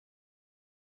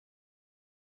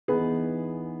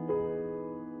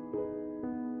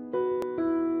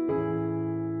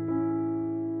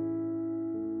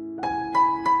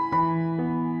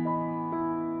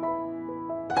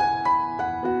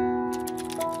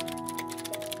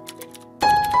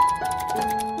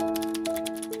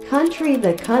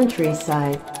The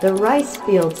countryside, the rice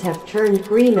fields have turned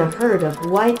green, a herd of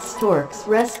white storks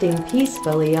resting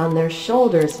peacefully on their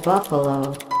shoulders.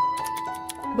 Buffalo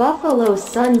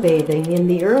sunbathing in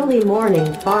the early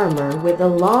morning, farmer with a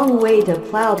long way to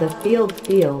plow the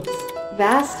fields.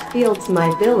 Vast fields,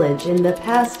 my village in the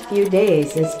past few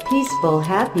days is peaceful.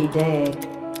 Happy day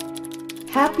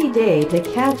to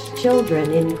catch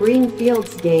children in green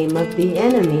fields, game of the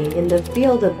enemy in the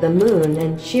field of the moon,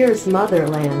 and cheers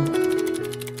motherland.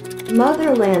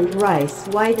 Motherland rice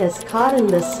white as cotton,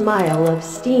 the smile of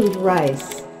steamed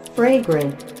rice,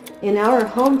 fragrant in our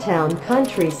hometown.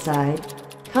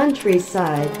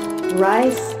 Countryside,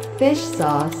 rice, fish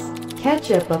sauce,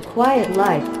 ketchup, a quiet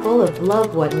life full of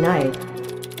love.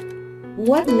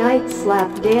 What night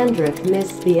slap dandruff,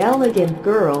 miss the elegant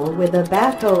girl with a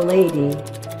back. Oh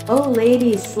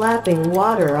lady slapping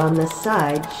water on the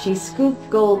side, she scooped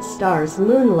gold stars,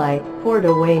 moonlight poured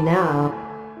away.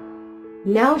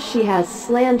 Now she has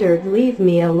slandered, leave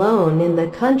me alone in the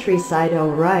countryside. Oh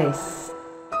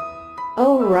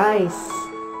rice,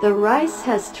 the rice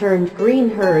has turned green,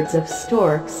 herds of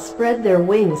storks spread their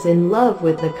wings in love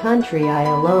with the country.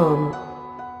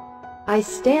 I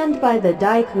stand by the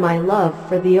dike, my love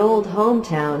for the old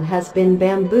hometown has been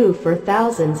bamboo for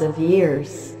thousands of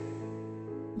years.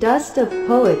 Dust of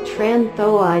poet Tran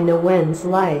Thoai Nguyen's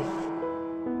life.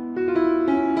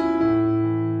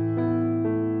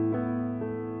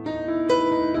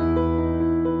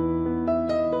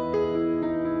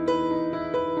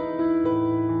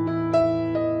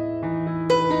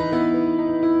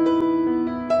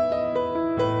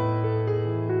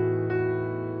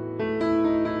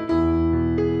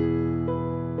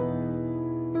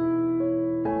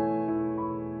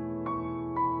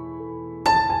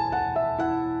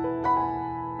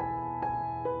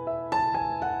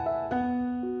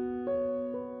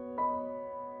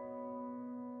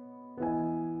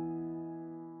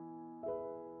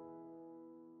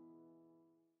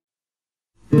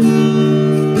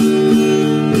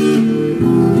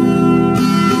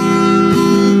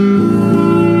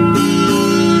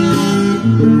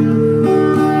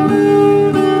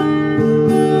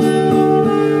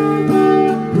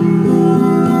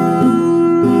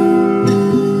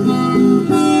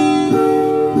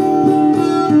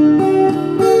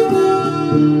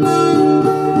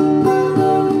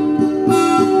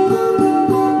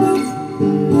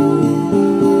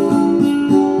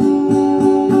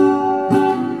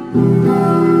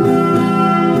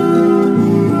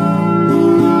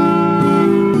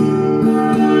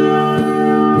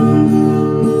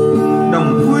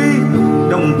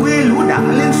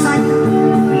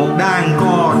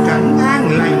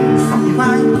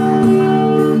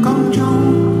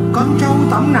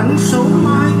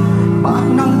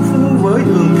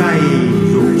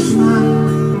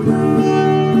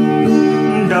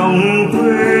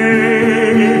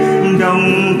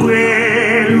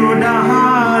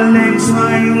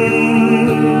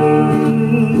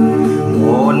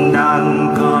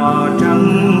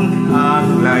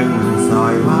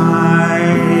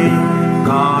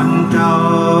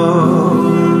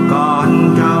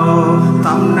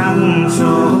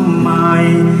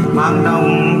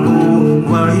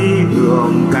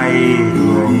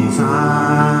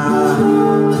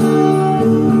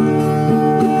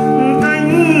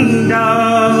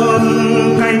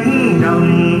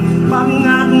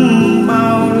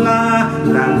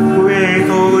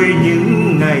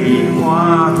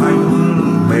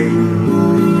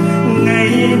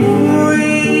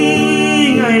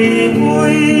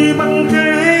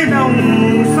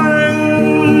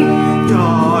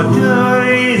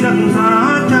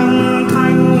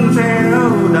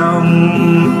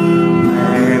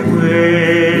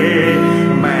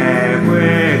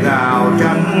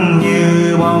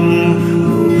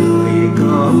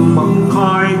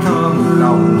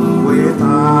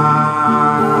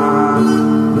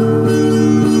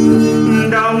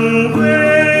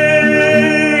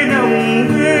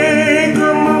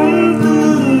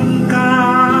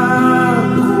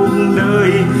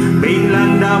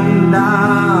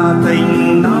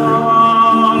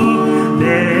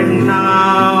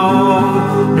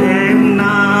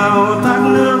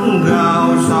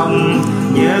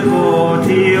 Nhớ cô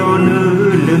thiếu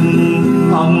nữ lưng